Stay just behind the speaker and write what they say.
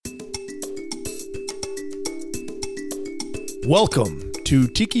Welcome to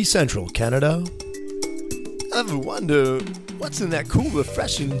Tiki Central, Canada. Ever wonder what's in that cool,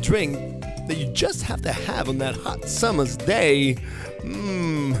 refreshing drink that you just have to have on that hot summer's day?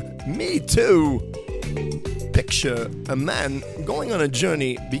 Me too. Picture a man going on a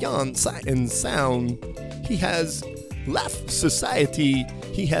journey beyond sight and sound. He has left society.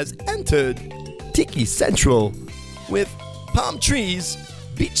 He has entered Tiki Central with palm trees,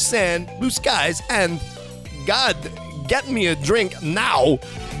 beach sand, blue skies, and God, get me a drink now.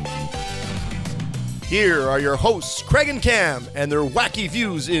 Here are your hosts, Craig and Cam, and their wacky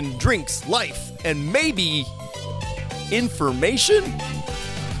views in drinks, life, and maybe information.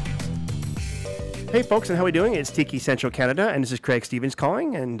 Hey folks, and how are we doing? It's Tiki Central Canada, and this is Craig Stevens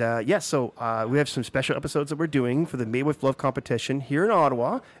calling. And we have some special episodes that we're doing for the Made with Love competition here in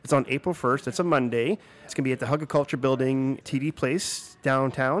Ottawa. It's on April 1st. It's a Monday. It's going to be at the Hugiculture Building, TD Place,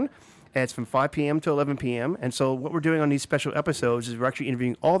 downtown. And it's from 5 p.m. to 11 p.m. And so what we're doing on these special episodes is we're actually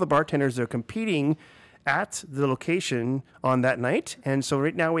interviewing all the bartenders that are competing at the location on that night. And so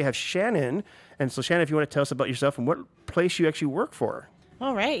right now we have Shannon. And so Shannon, if you want to tell us about yourself and what place you actually work for.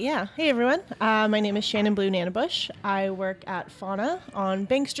 All right, yeah. Hey, everyone. My name is Shannon Blue Nanabush. I work at Fauna on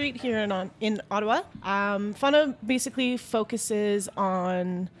Bank Street here in Ottawa. Fauna basically focuses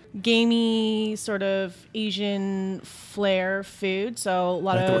on gamey, sort of Asian flair food. So a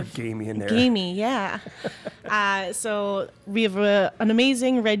lot the of word gamey in there. Gamey, yeah. So we have an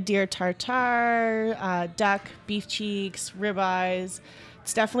amazing red deer tartare, duck, beef cheeks, ribeyes.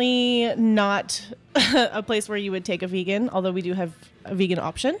 It's definitely not a place where you would take a vegan, although we do have a vegan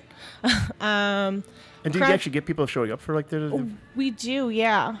option. And do you actually get people showing up for like the? We do,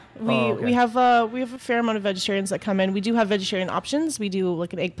 yeah. Okay. We have a fair amount of vegetarians that come in. We do have vegetarian options. We do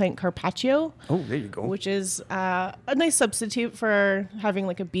like an eggplant carpaccio. Oh, there you go. Which is a nice substitute for having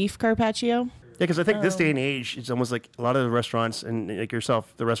like a beef carpaccio. Yeah, because I think this day and age, it's almost like a lot of the restaurants, and like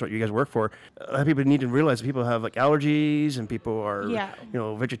yourself, the restaurant you guys work for, a lot of people need to realize that people have like allergies and people are,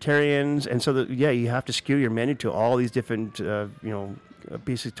 vegetarians. And so, you have to skew your menu to all these different,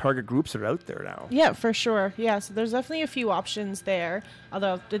 basic target groups that are out there now. Yeah, for sure. Yeah, so there's definitely a few options there,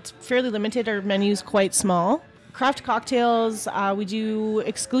 although it's fairly limited. Our menu's quite small. Craft cocktails, we do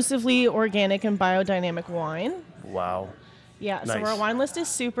exclusively organic and biodynamic wine. Wow. Yeah, nice. So our wine list is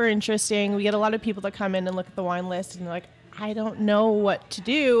super interesting. We get a lot of people that come in and look at the wine list and they're like, I don't know what to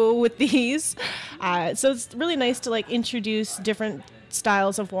do with these. So it's really nice to like introduce different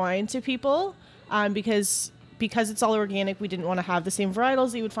styles of wine to people because it's all organic. We didn't want to have the same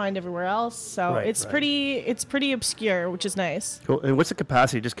varietals that you would find everywhere else. So it's pretty obscure, which is nice. Cool. And what's the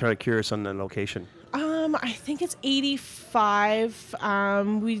capacity? Just kind of curious on the location. I think it's 85.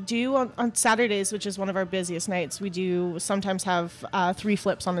 We do on Saturdays, which is one of our busiest nights, we do sometimes have 3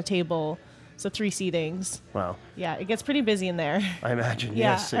 flips on the table, so 3 seatings. Wow. Yeah, it gets pretty busy in there. I imagine,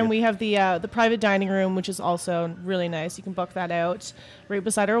 yeah, yes. And we have the private dining room, which is also really nice. You can book that out right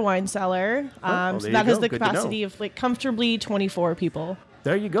beside our wine cellar. So that has the capacity of like comfortably 24 people.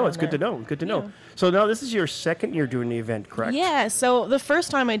 There you go. It's good to know. Good to know. So now this is your second year doing the event, correct? Yeah. So the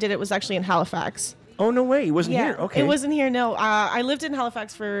first time I did it was actually in Halifax. Oh, no way. It wasn't here. Okay. It wasn't here, no. I lived in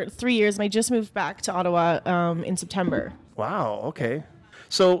Halifax for 3 years, and I just moved back to Ottawa in September. Wow. Okay.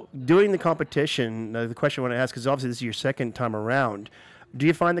 So doing the competition, the question I want to ask, because obviously this is your second time around, do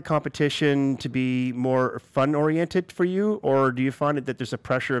you find the competition to be more fun-oriented for you, or do you find it that there's a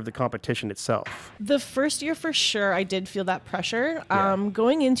pressure of the competition itself? The first year, for sure, I did feel that pressure. Yeah.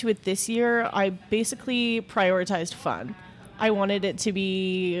 Going into it this year, I basically prioritized fun. I wanted it to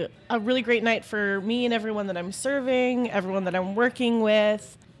be a really great night for me and everyone that I'm serving, everyone that I'm working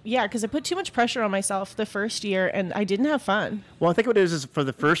with. Yeah, because I put too much pressure on myself the first year, and I didn't have fun. Well, I think what it is for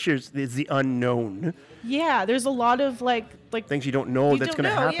the first year is the unknown. Yeah, there's a lot of like things you don't know that's going to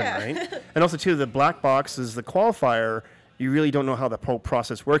happen, right? And also, too, the black box is the qualifier. You really don't know how the whole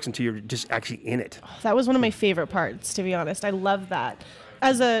process works until you're just actually in it. That was one of my favorite parts, to be honest. I love that.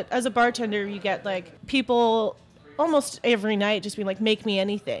 As a bartender, you get like people almost every night just being like, make me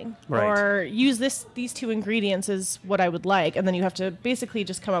anything, right, or use these 2 ingredients is what I would like, and then you have to basically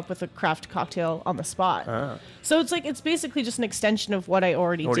just come up with a craft cocktail on the spot. So it's basically just an extension of what I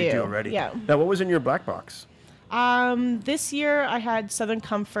already do. Yeah. Now, what was in your black box? This year I had Southern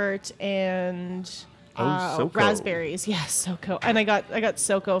Comfort and SoCo. raspberries. Yes, SoCo, and I got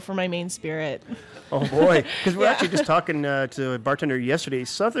SoCo for my main spirit. Oh boy, because we're actually just talking to a bartender yesterday.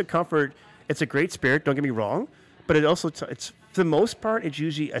 Southern Comfort, it's a great spirit. Don't get me wrong. But it also, it's for the most part, it's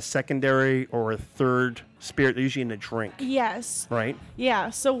usually a secondary or a third spirit. They're usually in a drink. Yes. Right?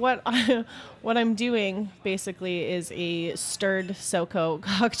 Yeah. So what I'm doing basically is a stirred SoCo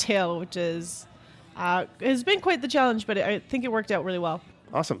cocktail, which is It's been quite the challenge, but I think it worked out really well.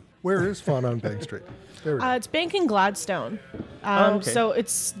 Awesome. Where is Fauna on Bank Street? There we go. It's Bank in Gladstone. Okay. So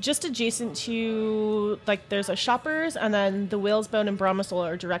it's just adjacent to, like, there's a Shoppers, and then the Whalesbone and Brahmasol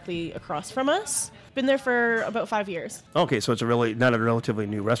are directly across from us. Been there for about 5 years. Okay, so it's not a relatively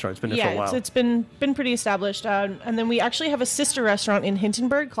new restaurant. It's been there for a while. It's been pretty established. And then we actually have a sister restaurant in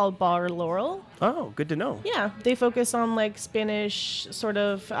Hintonburg called Bar Laurel. Oh, good to know. Yeah, they focus on like Spanish sort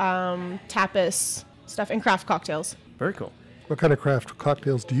of tapas stuff and craft cocktails. Very cool. What kind of craft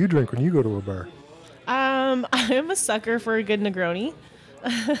cocktails do you drink when you go to a bar? I'm a sucker for a good Negroni.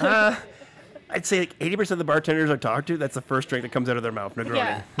 I'd say like 80% of the bartenders I talk to, that's the first drink that comes out of their mouth, Negroni.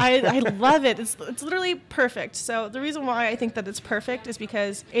 Yeah, I love it. It's literally perfect. So the reason why I think that it's perfect is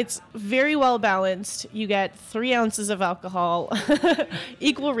because it's very well balanced. You get 3 ounces of alcohol,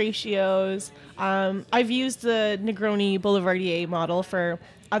 equal ratios. I've used the Negroni Boulevardier model for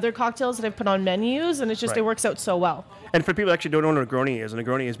other cocktails that I've put on menus, and it's just, Right. it works out so well. And for people that actually don't know what a Negroni is, a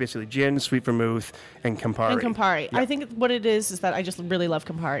Negroni is basically gin, sweet vermouth, and Campari. And Campari. Yeah. I think what it is that I just really love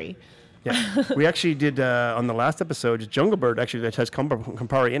Campari. Yeah. We actually did, on the last episode, Jungle Bird actually that has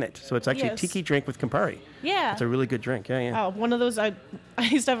Campari in it. So it's actually a Yes. tiki drink with Campari. Yeah. It's a really good drink. Yeah. Oh, one of those. I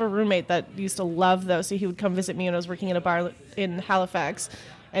used to have a roommate that used to love those. So he would come visit me when I was working in a bar in Halifax.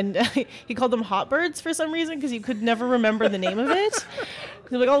 And he called them hot birds for some reason because he could never remember the name of it.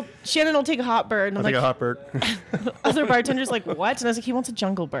 He's like, "Oh, Shannon will take a hot bird." And I'll I'm take a like, hot bird. other bartenders like, "What?" And I was like, "He wants a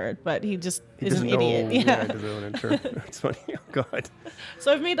jungle bird," but he just is an doesn't idiot. know. Yeah. He doesn't know it. That's funny. Oh, God.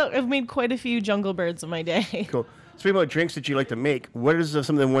 So I've made quite a few jungle birds in my day. Cool. Speaking about drinks that you like to make, what is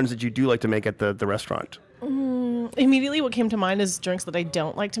some of the ones that you do like to make at the restaurant? Immediately, what came to mind is drinks that I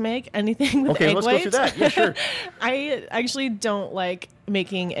don't like to make. Anything with Okay, egg let's white. go through that. Yeah, sure. I actually don't like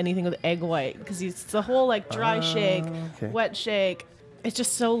making anything with egg white because it's the whole like dry shake, okay. wet shake. It's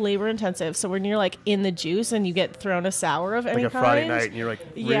just so labor intensive. So when you're like in the juice and you get thrown a sour of any Like a kind, Friday night, and you're like,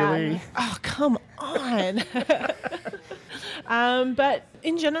 really? yeah, oh come on. But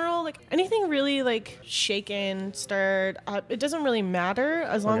in general, like anything really like shaken, stirred, it doesn't really matter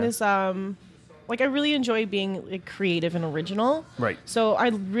as long Okay. as like I really enjoy being like creative and original. Right. So I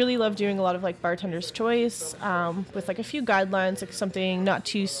really love doing a lot of like bartender's choice with like a few guidelines, like something not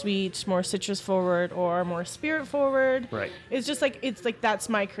too sweet, more citrus forward, or more spirit forward. Right. It's just like that's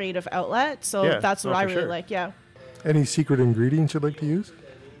my creative outlet. So Yeah, that's what no, I for really sure. like. Yeah. Any secret ingredients you'd like to use?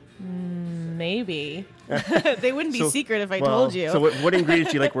 Maybe. They wouldn't be So- secret if I well, told you. So what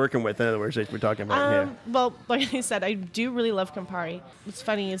ingredients do you like working with, in other words, that we're talking about? Well, like I said, I do really love Campari. What's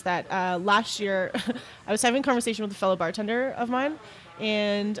funny is that last year I was having a conversation with a fellow bartender of mine,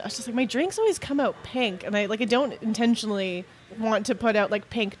 and I was just like, my drinks always come out pink, and I don't intentionally want to put out like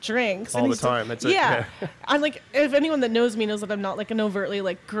pink drinks All and the he's like, time, that's it, yeah. yeah. I'm like, if anyone that knows me knows that I'm not like an overtly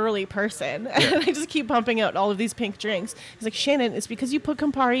like girly person, and I just keep pumping out all of these pink drinks. He's like, Shannon, it's because you put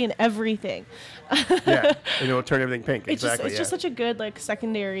Campari in everything. Yeah. And it'll turn everything pink. It's Exactly. just such a good like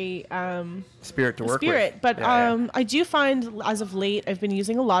secondary spirit to work spirit. with. But Yeah, yeah. I do find as of late I've been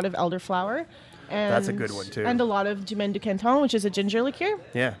using a lot of elderflower. And, That's a good one, too. And a lot of Domaine du Canton, which is a ginger liqueur.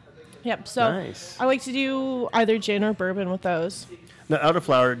 Yeah. Yep. So Nice. I like to do either gin or bourbon with those. Now,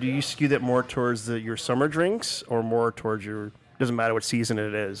 elderflower, do you skew that more towards your summer drinks or more towards doesn't matter what season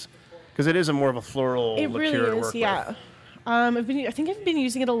it is? Because it is more of a floral It liqueur really to is, work yeah. with. I think I've been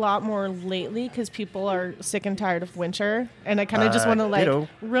using it a lot more lately because people are sick and tired of winter, and I kind of just want to like ditto.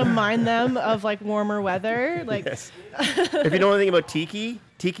 remind them of like warmer weather. Like, Yes. If you know anything about tiki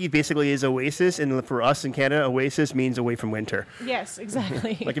basically is oasis, and for us in Canada, oasis means away from winter. yes,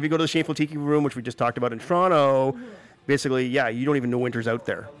 exactly. Like if you go to the Shameful Tiki Room, which we just talked about in Toronto, basically, yeah, you don't even know winter's out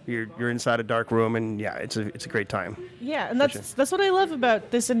there. You're inside a dark room, and yeah, it's a great time. Yeah, and that's what I love about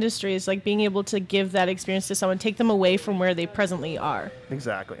this industry is like being able to give that experience to someone, take them away from where they presently are.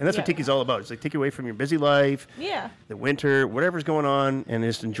 Exactly, and that's what Yeah. Tiki's all about. It's like take you away from your busy life, Yeah. the winter, whatever's going on, and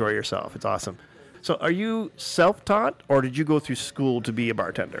just enjoy yourself. It's awesome. So, are you self-taught, or did you go through school to be a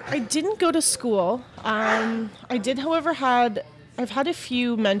bartender? I didn't go to school. I did, however, I've had a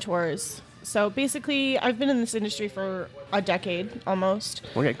few mentors. So basically, I've been in this industry for a decade almost.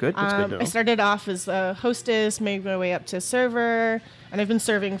 Okay, good. That's good to know. I started off as a hostess, made my way up to server, and I've been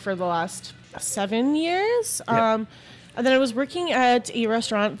serving for the last 7 years. Yeah. And then I was working at a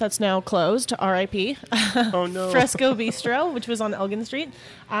restaurant that's now closed, RIP. Oh no. Fresco Bistro, which was on Elgin Street.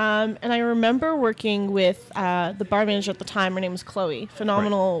 And I remember working with the bar manager at the time. Her name was Chloe,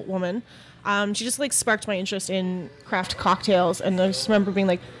 phenomenal woman. She just like sparked my interest in craft cocktails. And I just remember being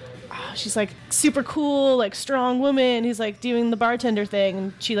like, she's like super cool, like strong woman who's like doing the bartender thing.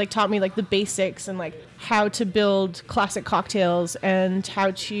 And she like taught me like the basics and like how to build classic cocktails and how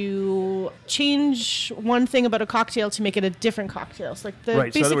to change one thing about a cocktail to make it a different cocktail. So like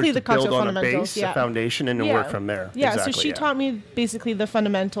Right. So in other basically words, the to build cocktail on a fundamentals. base, a foundation, and then work from there. Yeah. Exactly, So she taught me basically the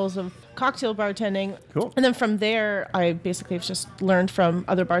fundamentals of cocktail bartending. Cool. And then from there, I basically have just learned from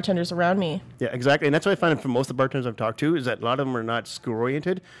other bartenders around me. Yeah, exactly. And that's what I find from most of the bartenders I've talked to is that a lot of them are not school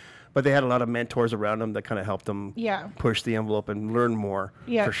oriented, but they had a lot of mentors around them that kind of helped them push the envelope and learn more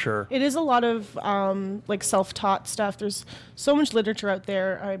for sure. It is a lot of like self-taught stuff. There's so much literature out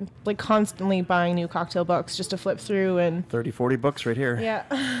there. I'm like constantly buying new cocktail books just to flip through and 30, 40 books right here.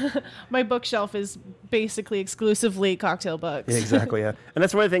 yeah. My bookshelf is basically exclusively cocktail books. Yeah, exactly, yeah. And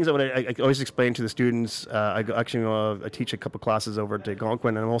that's one of the things that I always explain to the students. I teach a couple classes over at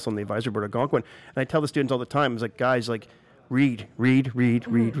Algonquin, and I'm also on the advisory board at Algonquin. And I tell the students all the time, it's like, guys, like, read.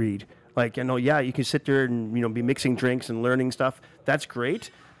 Like, you can sit there and, be mixing drinks and learning stuff. That's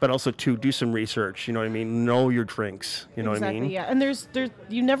great. But also to do some research, you know what I mean? Know your drinks, you know what I mean? Yeah. And there's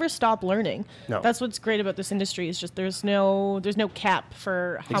you never stop learning. No. That's what's great about this industry is just there's no cap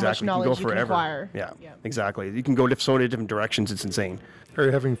for how much knowledge you can acquire. Yeah, exactly. You can go so many different directions. It's insane. Are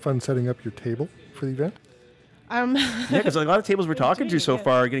you having fun setting up your table for the event? Yeah, because a lot of tables we're talking to so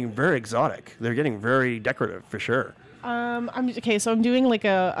far are getting very exotic. They're getting very decorative for sure. So I'm doing like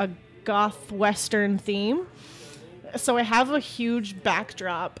a goth western theme. So I have a huge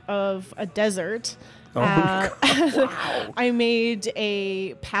backdrop of a desert. Wow. I made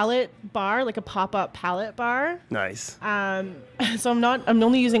a pallet bar, like a pop-up pallet bar. Nice. So I'm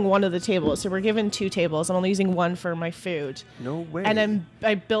only using one of the tables. So we're given 2 tables. I'm only using one for my food. No way. And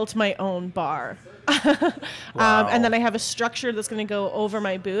I built my own bar. Wow. And then I have a structure that's going to go over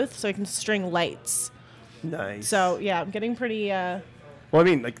my booth so I can string lights. Nice. So yeah, I'm getting pretty. Well, I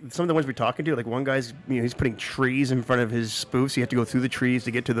mean, like some of the ones we're talking to, like one guy's, he's putting trees in front of his booth, so you have to go through the trees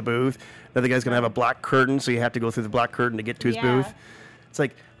to get to the booth. Another guy's gonna have a black curtain, so you have to go through the black curtain to get to his booth. It's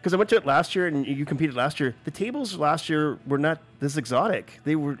like, because I went to it last year and you competed last year. The tables last year were not this exotic.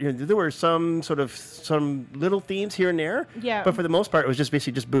 They were, there were some little themes here and there. Yeah. But for the most part, it was just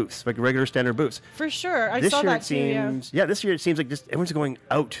basically just booths, like regular standard booths. For sure, I This saw year that it too. seems, this year it seems like just everyone's going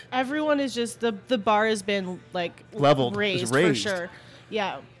out. Everyone is just the bar has been like Leveled. raised, It's raised. for sure.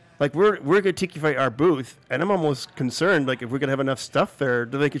 Yeah. Like we're gonna tikify our booth, and I'm almost concerned, like if we're gonna have enough stuff there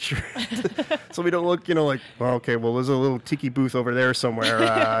to make it sure, so we don't look, like, well, okay, well, there's a little tiki booth over there somewhere.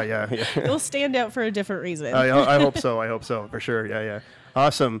 Yeah. It'll stand out for a different reason. I hope so. I hope so for sure. Yeah.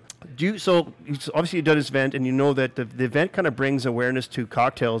 Awesome. So obviously you've done this event, and you know that the event kind of brings awareness to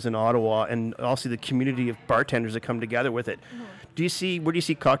cocktails in Ottawa, and also the community of bartenders that come together with it. Mm-hmm. Where do you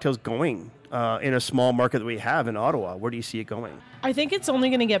see cocktails going in a small market that we have in Ottawa? Where do you see it going? I think it's only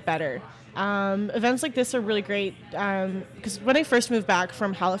going to get better. Events like this are really great because when I first moved back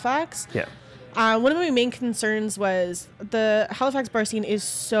from Halifax, one of my main concerns was the Halifax bar scene is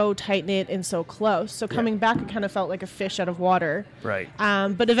so tight-knit and so close. So coming back, it kind of felt like a fish out of water. Right.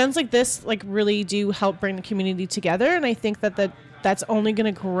 But events like this really do help bring the community together, and I think that's only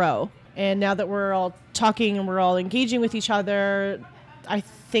going to grow. And now that we're all talking and we're all engaging with each other, I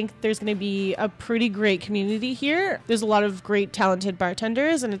think there's going to be a pretty great community here. There's a lot of great, talented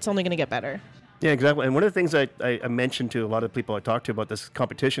bartenders, and it's only going to get better. Yeah, exactly. And one of the things I mentioned to a lot of people I talk to about this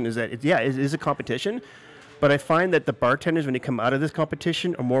competition is that, it is a competition, but I find that the bartenders, when they come out of this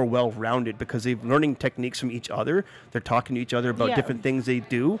competition, are more well-rounded because they're learning techniques from each other. They're talking to each other about different things they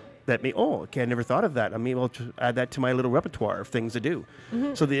do that I never thought of that. I'm able to add that to my little repertoire of things to do.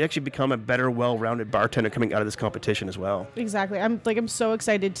 Mm-hmm. So they actually become a better, well-rounded bartender coming out of this competition as well. Exactly. I'm so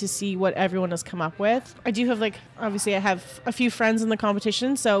excited to see what everyone has come up with. I do have obviously I have a few friends in the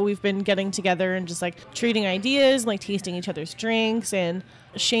competition, so we've been getting together and just trading ideas, tasting each other's drinks. And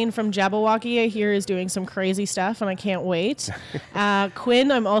Shane from Jabberwocky, I hear, is doing some crazy stuff, and I can't wait. Quinn,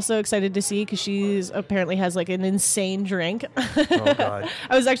 I'm also excited to see because she's apparently has an insane drink. Oh God!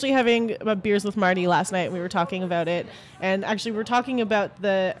 I was actually having beers with Marty last night. We were talking about it, and actually we're talking about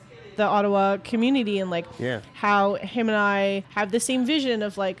the Ottawa community and how him and I have the same vision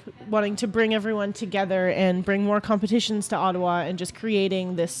of wanting to bring everyone together and bring more competitions to Ottawa and just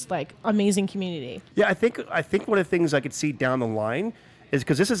creating this amazing community. Yeah, I think one of the things I could see down the line is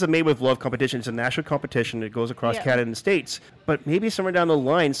because this is a Made with Love competition. It's a national competition that goes across Canada and the States. But maybe somewhere down the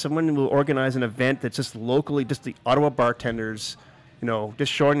line, someone will organize an event that's just locally, just the Ottawa bartenders, just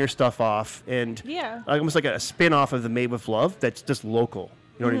showing their stuff off. And almost like a spin-off of the Made with Love that's just local.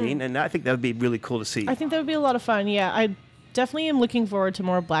 You know what I mean? And I think that would be really cool to see. I think that would be a lot of fun, yeah. definitely am looking forward to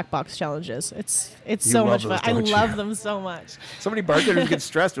more black box challenges. It's You so love much fun. those, I don't you? love them so much. So many bartenders get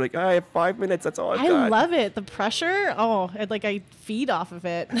stressed. They're like, I have 5 minutes. That's all I've I got. love it. The pressure. Oh, I feed off of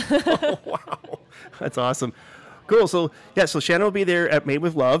it. Wow. That's awesome. Cool. So Shannon will be there at Made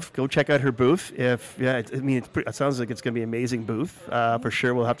with Love. Go check out her booth. It sounds like it's going to be an amazing booth. For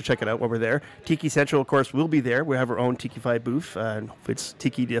sure. We'll have to check it out while we're there. Tiki Central, of course, will be there. We have our own Tiki-Fi booth. And if it's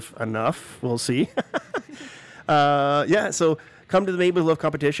Tiki Diff enough, we'll see. So come to the Made with Love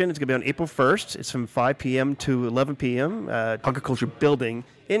competition. It's going to be on April 1st. It's from 5 p.m. to 11 p.m. Agriculture Building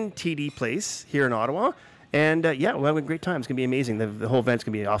in TD Place here in Ottawa. And we'll have a great time. It's going to be amazing. The whole event's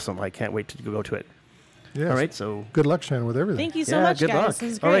going to be awesome. I can't wait to go to it. Yes. All right, so Good luck, Shannon, with everything. Thank you so much, good guys. luck.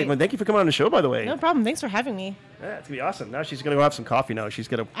 This is great. All right, well, thank you for coming on the show, by the way. No problem. Thanks for having me. Yeah, it's gonna be awesome. Now she's gonna go have some coffee. Now she's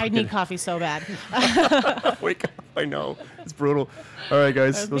gonna. I need coffee so bad. Wake up! I know it's brutal. All right,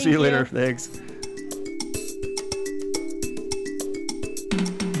 guys. We'll see you thank later. you. Thanks.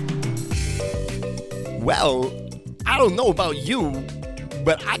 Well, I don't know about you,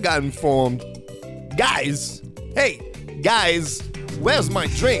 but I got informed. Guys, hey, guys, where's my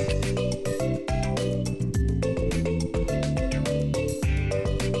drink?